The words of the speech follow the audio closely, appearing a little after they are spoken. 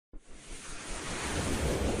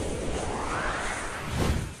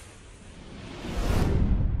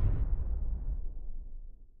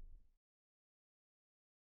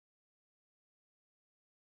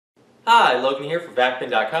Hi, Logan here for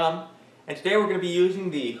VacBin.com, and today we're going to be using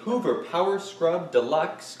the Hoover Power Scrub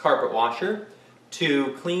Deluxe carpet washer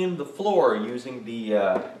to clean the floor using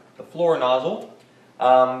the floor nozzle.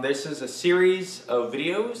 This is a series of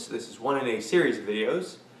videos. This is one in a series of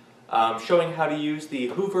videos showing how to use the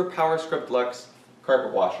Hoover Power Scrub Deluxe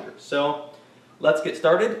carpet washer. So let's get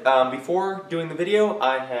started. Before doing the video,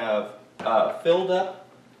 I have filled up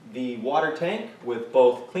the water tank with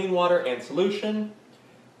both clean water and solution.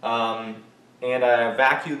 And I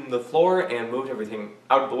vacuumed the floor and moved everything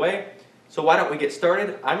out of the way. So why don't we get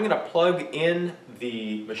started? I'm going to plug in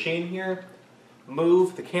the machine here,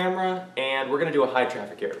 move the camera, and we're going to do a high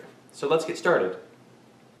traffic area. So let's get started.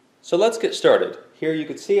 Here you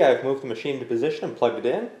can see I've moved the machine to position and plugged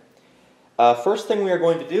it in. First thing we are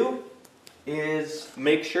going to do is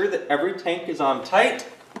make sure that every tank is on tight.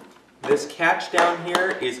 This catch down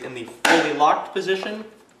here is in the fully locked position.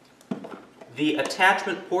 The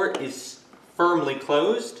attachment port is firmly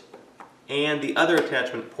closed, and the other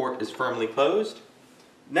attachment port is firmly closed.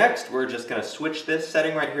 Next, we're just going to switch this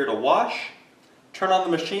setting right here to wash, turn on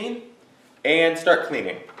the machine, and start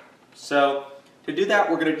cleaning. So, to do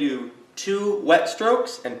that, we're going to do 2 wet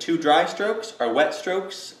strokes and 2 dry strokes. Our wet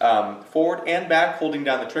strokes, forward and back, holding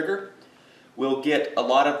down the trigger. We'll get a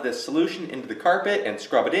lot of this solution into the carpet and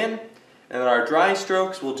scrub it in, and then our dry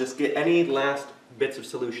strokes will just get any last bits of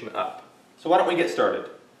solution up. So why don't we get started?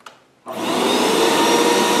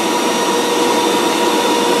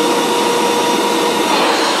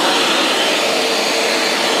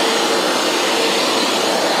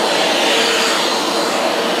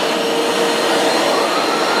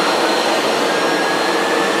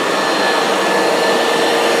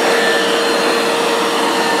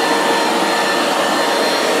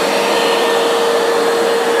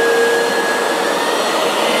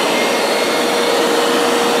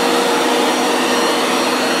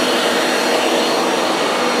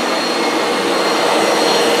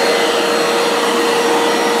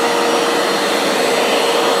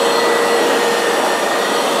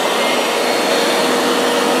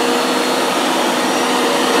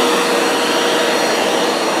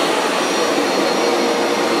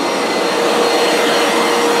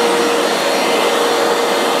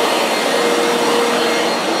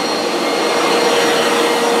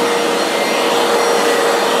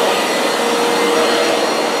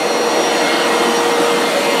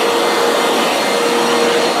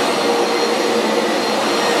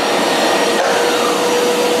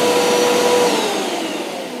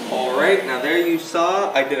 Now there you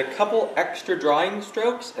saw I did a couple extra drying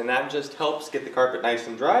strokes, and that just helps get the carpet nice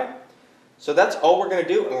and dry. So that's all we're going to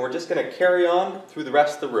do, and we're just going to carry on through the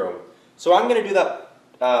rest of the room. So I'm going to do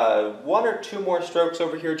that 1 or 2 more strokes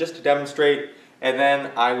over here just to demonstrate, and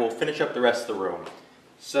then I will finish up the rest of the room.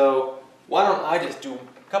 So why don't I just do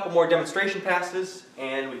a couple more demonstration passes,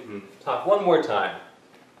 and we can talk one more time.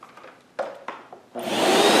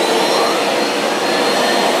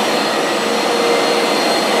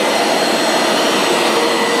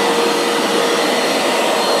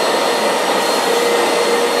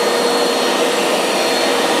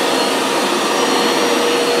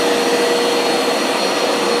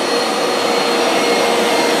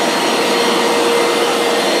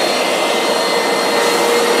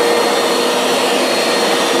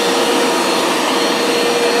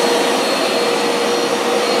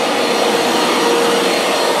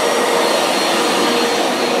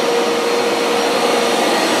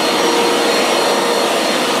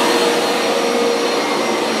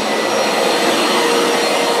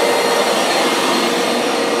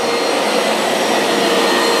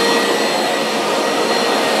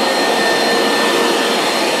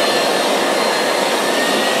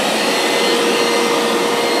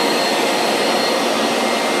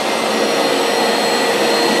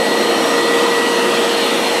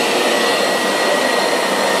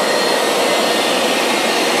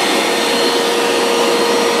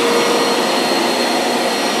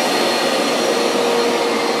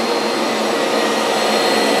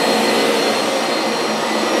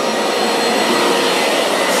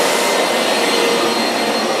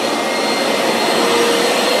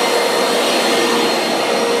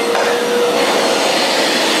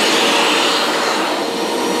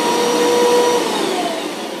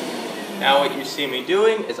 Now what you see me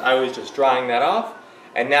doing is I was just drying that off,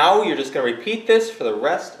 and now you're just going to repeat this for the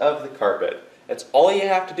rest of the carpet. That's all you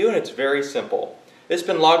have to do, and it's very simple. This has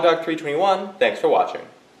been LogDog321. Thanks for watching.